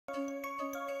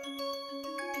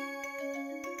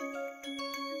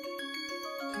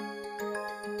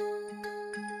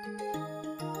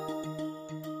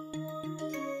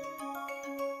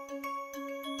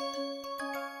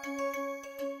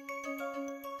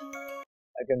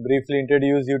I can briefly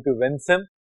introduce you to Vensim.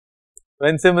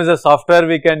 Vensim is a software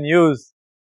we can use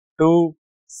to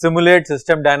simulate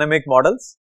system dynamic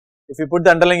models. If you put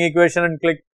the underlying equation and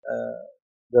click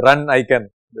the run icon,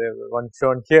 the one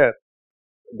shown here,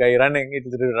 guy running, it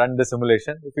will run the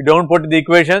simulation. If you don't put the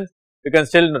equations, you can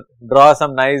still draw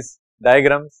some nice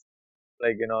diagrams,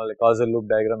 like like causal loop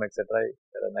diagram, etc.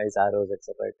 There are nice arrows,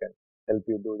 etc. It can help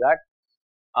you do that.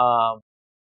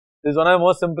 This is one of the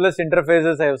most simplest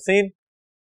interfaces I have seen.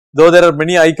 Though there are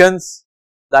many icons,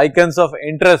 the icons of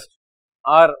interest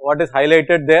are what is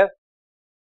highlighted there.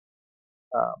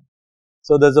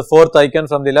 So there is a fourth icon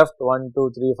from the left, 1,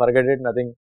 2, 3, forget it,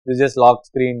 nothing. This is just lock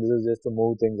screen, this is just to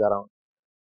move things around.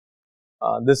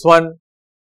 This one,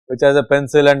 which has a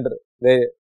pencil and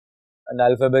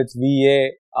alphabets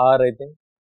VAR, I think,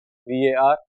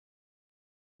 VAR.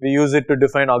 We use it to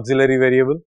define auxiliary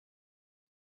variable.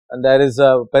 And there is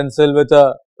a pencil with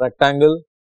a rectangle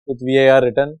with VAR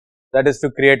written, that is to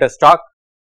create a stock.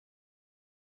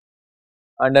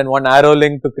 And then one arrow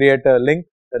link to create a link,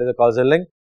 that is a causal link.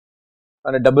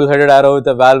 And a double headed arrow with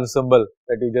a valve symbol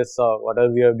that you just saw,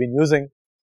 whatever we have been using.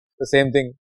 The same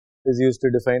thing is used to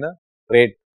define a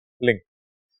rate link.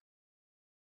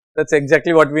 That's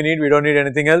exactly what we need, we don't need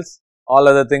anything else. All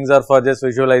other things are for just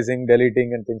visualizing,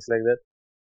 deleting and things like that.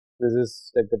 This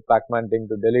is like the Pac-Man thing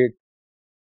to delete,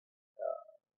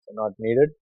 not needed.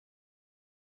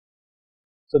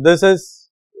 So this is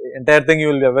the entire thing you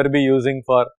will ever be using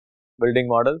for building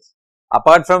models.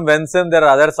 Apart from Vensim, there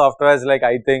are other softwares like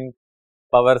iThink,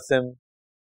 PowerSim.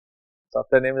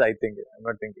 Software name is iThink, I am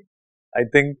not thinking.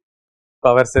 iThink,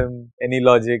 PowerSim,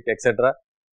 AnyLogic, etc.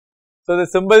 So the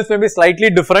symbols may be slightly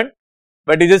different,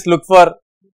 but you just look for,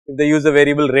 if they use the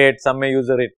variable rate, some may use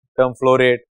the term flow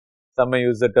rate, some may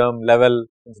use the term level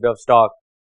instead of stock.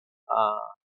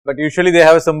 But usually they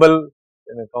have a symbol,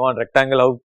 come on, rectangle,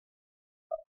 how?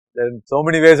 There are so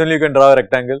many ways only you can draw a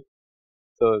rectangle.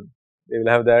 So they will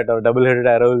have that, or double headed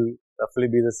arrow will roughly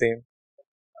be the same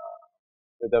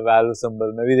with a valve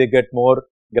symbol. Maybe they get more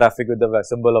graphic with the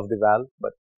symbol of the valve,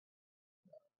 but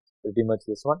pretty much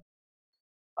this one.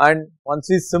 And once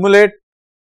we simulate,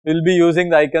 we will be using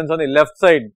the icons on the left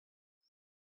side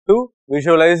to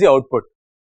visualize the output.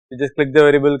 You just click the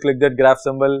variable, click that graph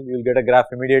symbol, you will get a graph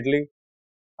immediately.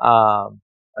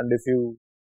 And if you,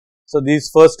 so these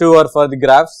first two are for the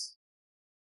graphs,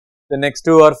 the next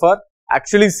two are for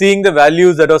actually seeing the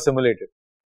values that are simulated.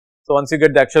 So once you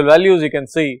get the actual values, you can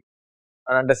see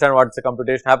and understand what's the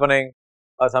computation happening,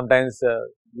 or sometimes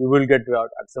you will get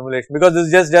simulation, because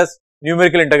this is just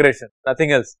numerical integration,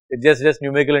 nothing else. It's just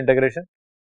numerical integration.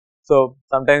 So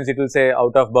sometimes it will say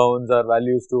out of bounds, or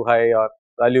values too high, or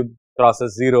value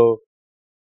crosses 0.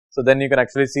 So then you can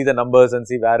actually see the numbers and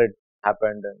see where it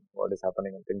happened and what is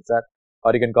happening and things like that.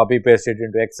 Or you can copy paste it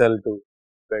into Excel to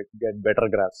get better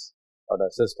graphs out of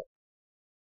the system.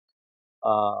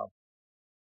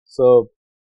 So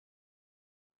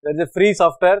there is a free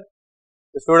software.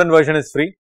 The student version is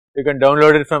free. You can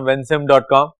download it from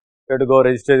vensim.com. You have to go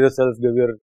register yourself, give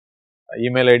your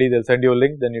email ID, they will send you a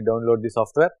link, then you download the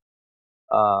software.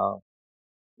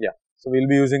 Yeah, so we will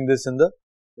be using this in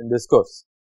this course.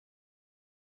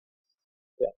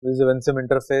 Yeah, this is a Vensim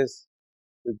interface.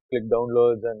 You click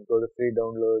downloads and go to free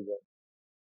downloads. And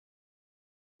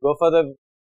go for the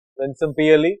Vensim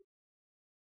PLE.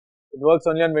 It works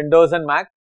only on Windows and Mac.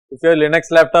 If you have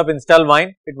Linux laptop, install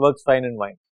Wine. It works fine in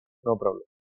Wine, no problem.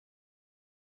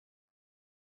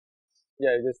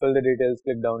 Yeah, you just fill the details,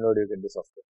 click download, you get the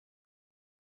software.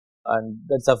 And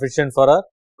that's sufficient for our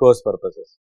course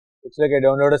purposes. Looks like I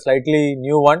downloaded a slightly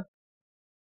new one.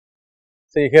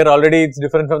 See here already it's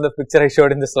different from the picture I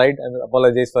showed in the slide, and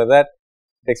apologize for that.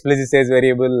 It explicitly says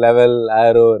variable, level,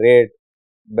 arrow, rate,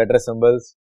 better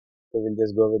symbols. So we'll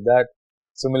just go with that.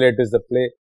 Simulate is the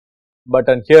play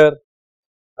button here,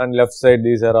 and left side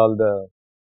these are all the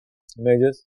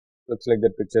images. Looks like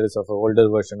that picture is of an older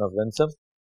version of Vensim.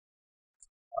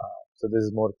 So this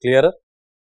is more clearer.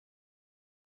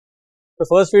 The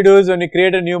first we do is when you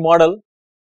create a new model,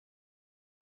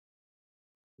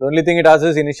 the only thing it asks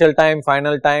is initial time,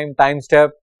 final time, time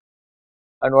step,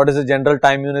 and what is the general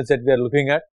time units that we are looking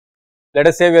at. Let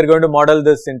us say we are going to model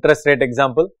this interest rate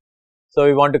example. So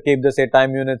we want to keep the say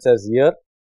time units as year,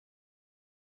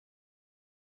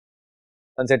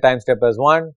 and say time step as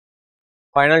 1.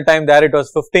 Final time there it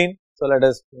was 15. So let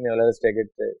us take it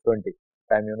say 20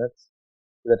 time units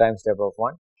to the time step of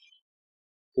 1.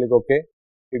 Click OK.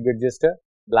 You get just a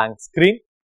blank screen.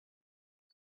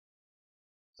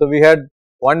 So we had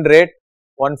one rate,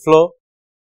 one flow,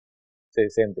 say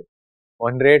same thing,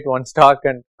 one rate, one stock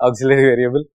and auxiliary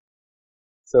variable.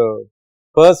 So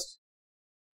first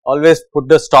always put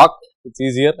the stock, it's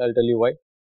easier, I'll tell you why.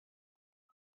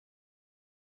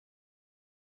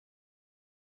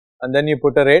 And then you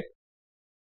put a rate.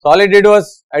 So all I did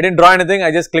was, I didn't draw anything,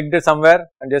 I just clicked it somewhere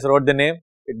and just wrote the name.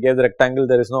 It gave the rectangle,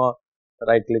 there is no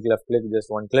right click, left click, just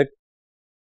one click.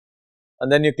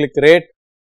 And then you click rate,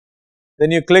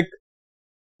 then you click,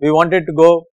 we want it to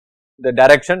go the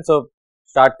direction, so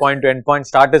start point to end point,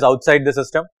 start is outside the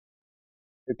system.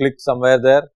 You click somewhere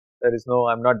there, there is no,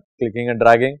 I am not clicking and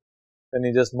dragging, then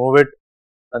you just move it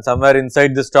and somewhere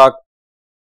inside the stock,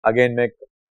 again make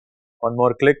one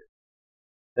more click,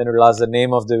 then it will ask the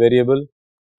name of the variable,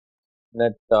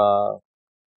 net,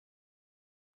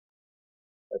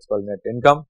 that's called net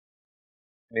income,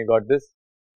 and you got this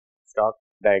stock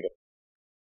diagram.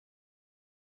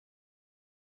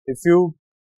 If you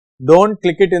don't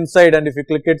click it inside and if you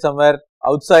click it somewhere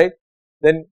outside,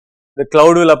 then the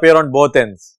cloud will appear on both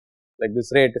ends, like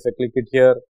this rate. If I click it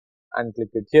here and click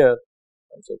it here,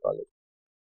 once I call it,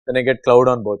 then I get cloud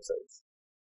on both sides.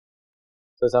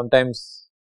 So sometimes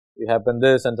we happen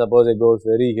this, and suppose I go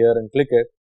very here and click it,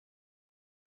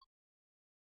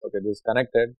 okay, this is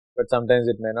connected, but sometimes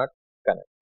it may not connect.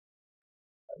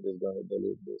 I'm just going to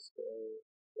delete this,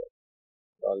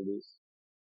 all these.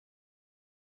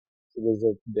 So this is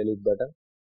a delete button,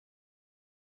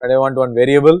 and I want one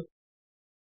variable,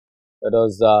 that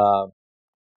was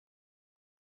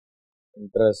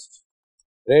interest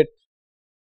rate.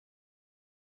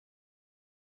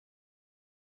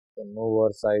 Then move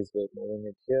our size by moving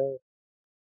it here.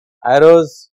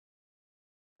 Arrows,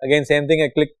 again same thing,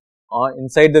 I click on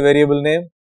inside the variable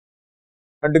name,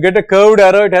 and to get a curved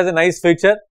arrow, it has a nice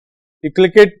feature. You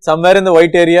click it somewhere in the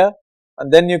white area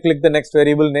and then you click the next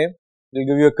variable name, it will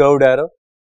give you a curved arrow,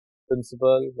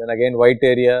 principal, then again white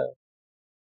area,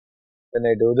 then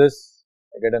I do this,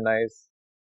 I get a nice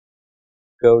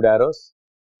curved arrows.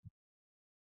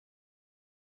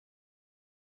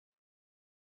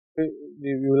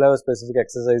 We will have a specific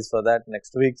exercise for that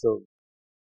next week, so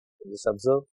just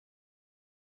observe.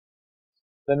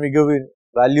 Then we give in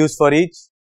values for each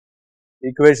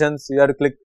equations, you have to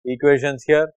click equations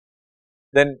here,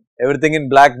 then everything in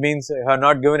black means you have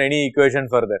not given any equation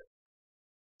further.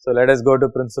 So let us go to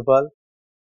principal.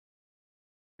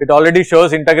 It already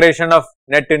shows integration of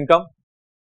net income.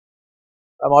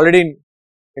 I am already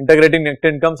integrating net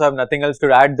income, so I have nothing else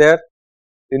to add there.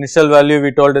 The initial value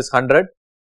we told is 100.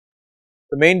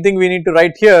 The main thing we need to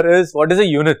write here is what is the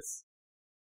units,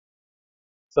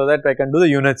 so that I can do the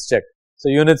units check. So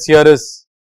units here is,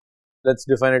 let us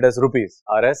define it as rupees,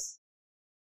 RS.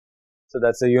 So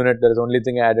that is the unit, there is only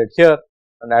thing I added here,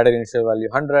 and added initial value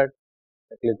 100.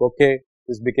 I click OK,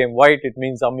 this became white, it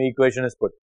means some equation is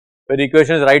put. Whether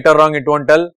equation is right or wrong, it won't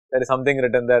tell, there is something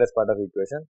written there as part of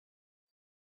equation.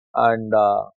 And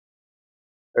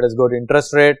let us go to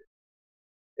interest rate.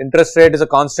 Interest rate is a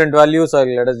constant value, so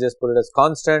let us just put it as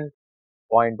constant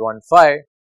 0.15,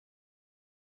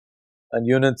 and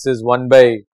units is 1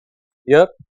 by year.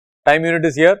 Time unit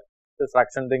is year, the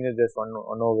fraction thing is just 1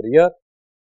 over year.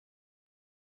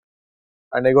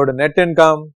 And I go to net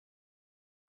income,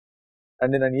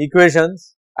 and in an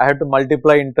equations I have to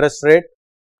multiply interest rate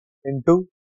into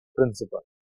principal.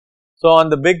 So on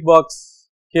the big box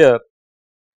here,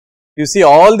 you see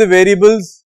all the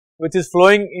variables which is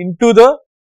flowing into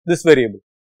this variable,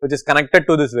 which is connected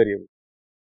to this variable.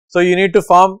 So you need to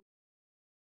form,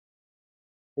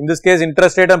 in this case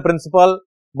interest rate and principal,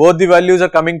 both the values are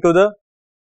coming to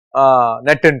the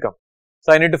net income.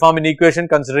 So I need to form an equation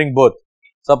considering both.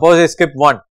 Suppose I skip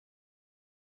one,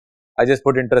 I just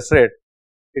put interest rate,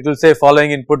 it will say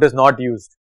following input is not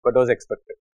used, but was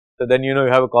expected. So then you know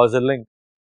you have a causal link,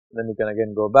 then you can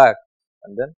again go back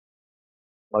and then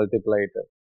multiply it,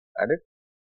 add it,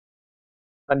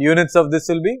 and units of this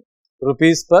will be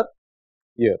rupees per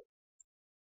year.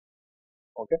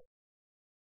 Okay.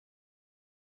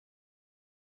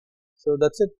 So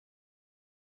that is it.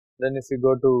 Then if you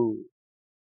go to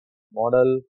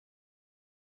model,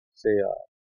 say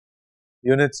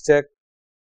units check,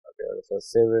 okay, so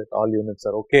save it, all units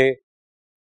are okay,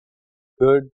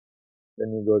 good. Then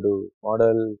you go to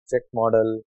model, check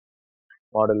model,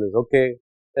 model is okay,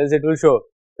 else it will show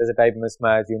there is a type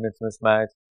mismatch, units mismatch,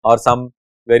 or some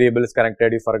variable is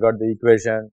connected, you forgot the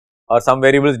equation, or some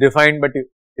variable is defined but it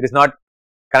is not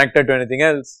connected to anything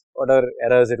else, whatever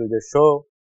errors it will just show.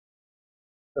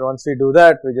 So once we do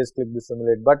that, we just click the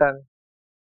simulate button.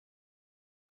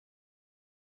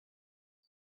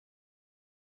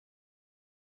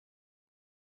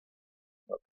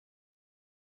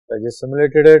 I just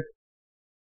simulated it.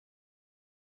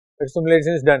 The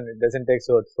simulation is done, it does not take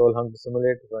so long to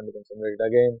simulate, so you can simulate it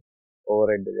again,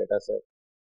 override the data set.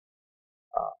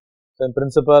 So in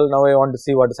principle, now I want to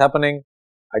see what is happening.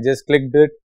 I just clicked it,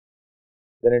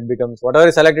 then it becomes whatever I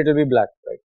select, it will be black,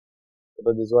 right?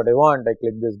 So this is what I want. I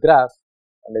click this graph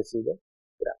and I see the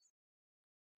graph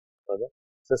for the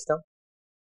system.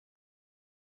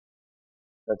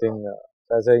 Nothing.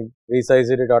 As I resize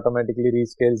it, it automatically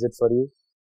rescales it for you,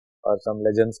 or some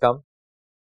legends come.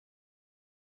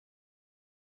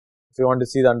 If you want to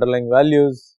see the underlying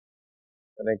values,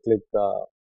 then I click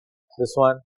this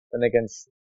one, then I can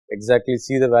exactly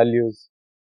see the values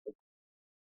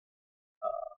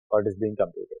what is being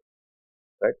computed,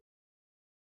 right?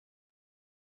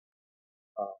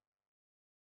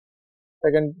 I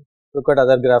can look at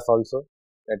other graph also,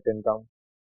 net income.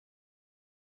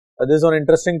 This is one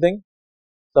interesting thing.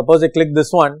 Suppose I click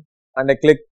this one and I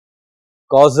click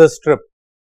causes strip.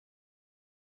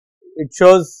 It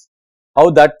shows how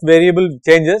that variable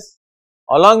changes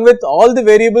along with all the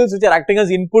variables which are acting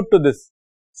as input to this.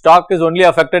 Stock is only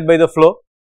affected by the flow,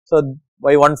 so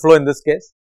by one flow in this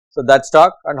case. So that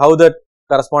stock and how that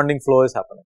corresponding flow is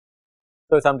happening.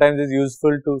 So sometimes it's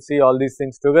useful to see all these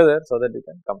things together so that you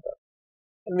can compare.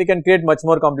 And we can create much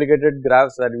more complicated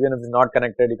graphs that even if it's not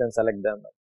connected, you can select them,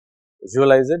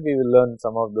 visualize it. We will learn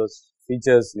some of those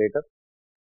features later.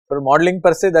 For modeling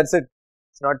per se, that's it.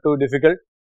 It's not too difficult.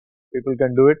 People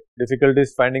can do it. Difficulty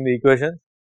is finding the equation.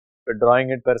 But drawing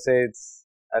it per se, it's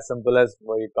as simple as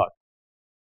what you taught.